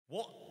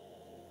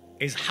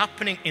is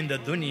happening in the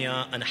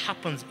dunya and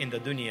happens in the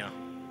dunya.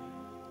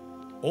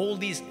 All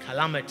these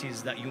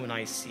calamities that you and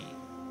I see,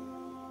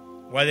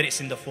 whether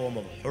it's in the form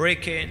of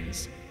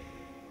hurricanes,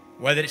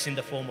 whether it's in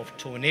the form of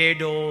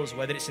tornadoes,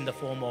 whether it's in the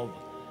form of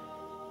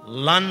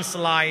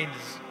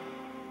landslides,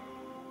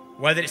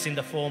 whether it's in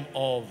the form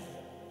of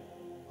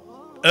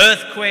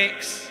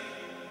earthquakes,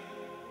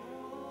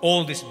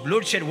 all this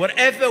bloodshed,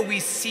 whatever we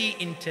see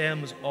in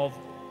terms of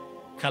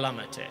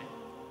calamity,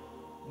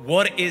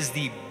 what is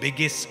the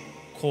biggest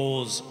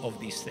cause of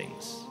these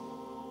things?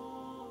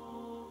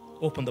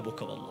 Open the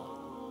book of Allah.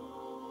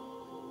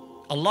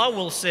 Allah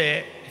will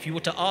say, if you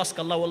were to ask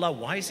Allah, Allah,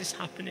 why is this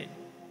happening?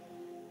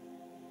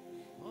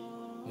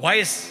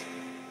 Why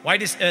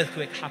this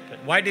earthquake happen?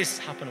 Why this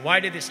happen? Why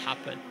did this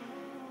happen?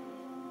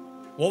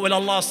 What will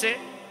Allah say?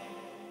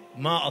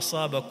 ما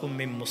أصابكم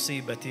من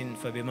مصيبة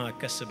فبما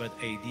كسبت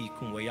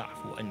أيديكم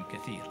ويعفو عن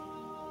كثير.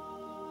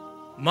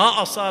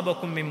 ما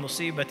أصابكم من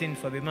مصيبة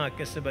فبما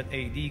كسبت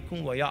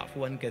أيديكم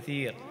ويعفو عن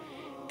كثير.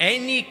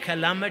 Any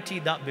calamity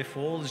that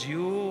befalls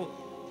you,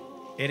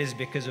 it is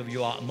because of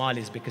your a'mal,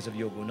 is because of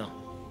your guna.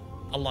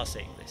 Allah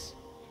saying this.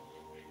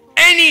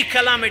 Any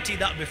calamity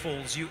that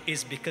befalls you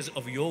is because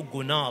of your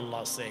guna,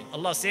 Allah saying.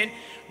 Allah saying,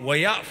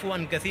 وَيَعْفُ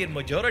عَنْ كَثِيرٍ.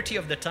 Majority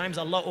of the times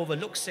Allah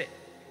overlooks it.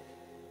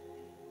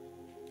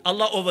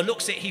 Allah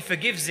overlooks it, He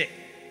forgives it.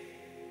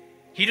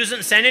 He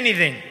doesn't send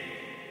anything.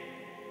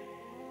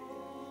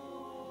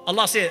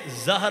 Allah says,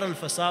 ظَهَرَ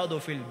الْفَسَادُ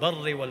فِي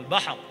الْبَرِّ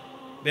وَالْبَحْرِ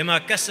بِمَا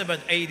كَسَبَتْ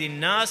أَيْدِي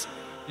النَّاسِ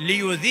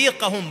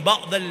لِيُذِيقَهُمْ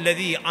بَعْضَ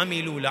الَّذِي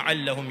عَمِلُوا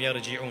لَعَلَّهُمْ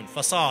يَرْجِعُونَ.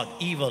 Fasad,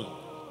 evil.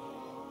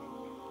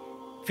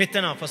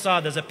 Fitna,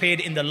 fasad has appeared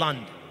in the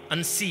land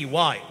and sea.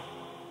 Why?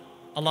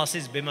 Allah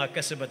says, بِمَا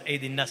كَسَبَتْ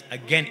أَيْدِي النَّاسِ.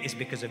 Again, it's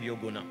because of your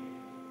guna.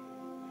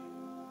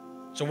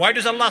 So why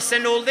does Allah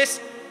send all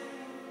this?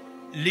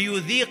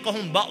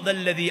 لِيُذِيقَهُمْ بَعْضَ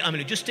الَّذِي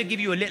عَمِلُوا. Just to give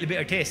you a little bit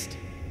of taste.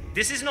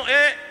 This is not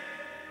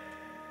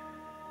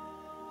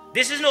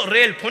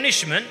real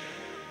punishment.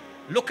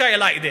 Look at it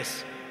like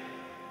this.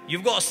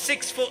 You've got a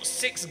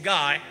 6'6"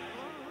 guy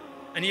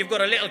and you've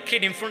got a little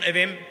kid in front of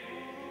him,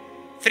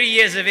 3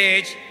 years of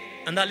age,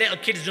 and that little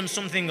kid's done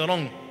something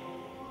wrong.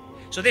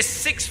 So this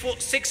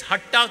 6'6"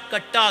 hatta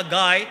katta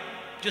guy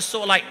just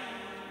sort of like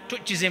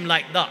touches him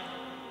like that.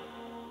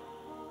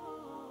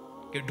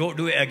 Don't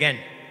do it again.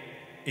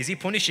 Is he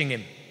punishing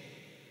him?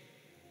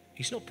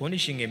 He's not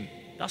punishing him.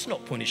 That's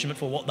not punishment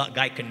for what that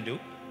guy can do.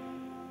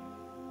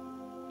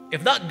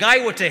 If that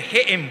guy were to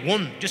hit him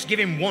one, just give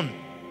him one,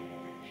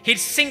 he'd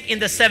sink in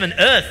the 7th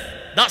earth.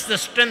 That's the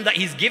strength that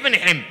He's given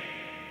him.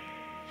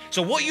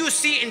 So what you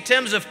see in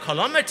terms of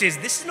calamities,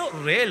 this is not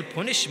real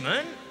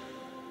punishment.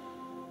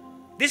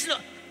 This is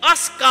not.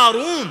 Ask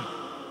Qarun.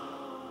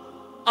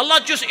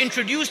 Allah just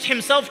introduced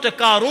Himself to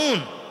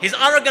Qarun. His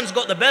arrogance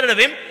got the better of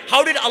him.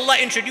 How did Allah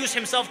introduce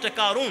Himself to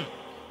Qarun?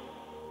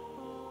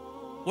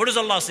 What does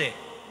Allah say?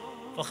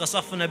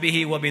 فَخَسَفْنَ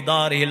بِهِ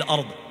وَبِدَارِهِ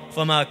الْأَرْضِ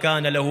فَمَا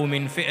كَانَ لَهُ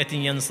مِنْ فِئَةٍ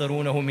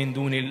يَنْصَرُونَهُ مِنْ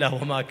دُونِ اللَّهِ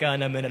وَمَا كَانَ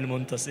مِنَ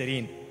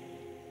الْمُنْتَصِرِينَ.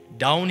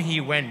 Down he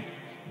went,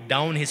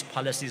 down his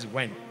palaces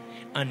went,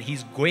 and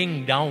he's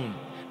going down,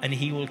 and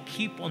he will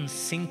keep on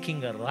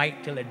sinking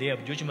right till the day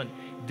of judgment.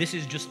 This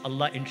is just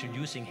Allah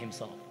introducing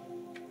Himself.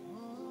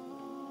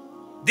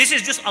 This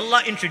is just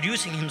Allah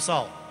introducing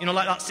Himself. You know,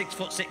 like that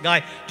 6'6"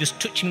 guy just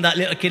touching that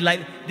little kid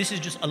like, this is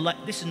just Allah.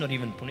 This is not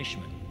even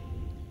punishment.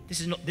 This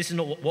is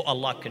not what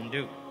Allah can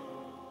do.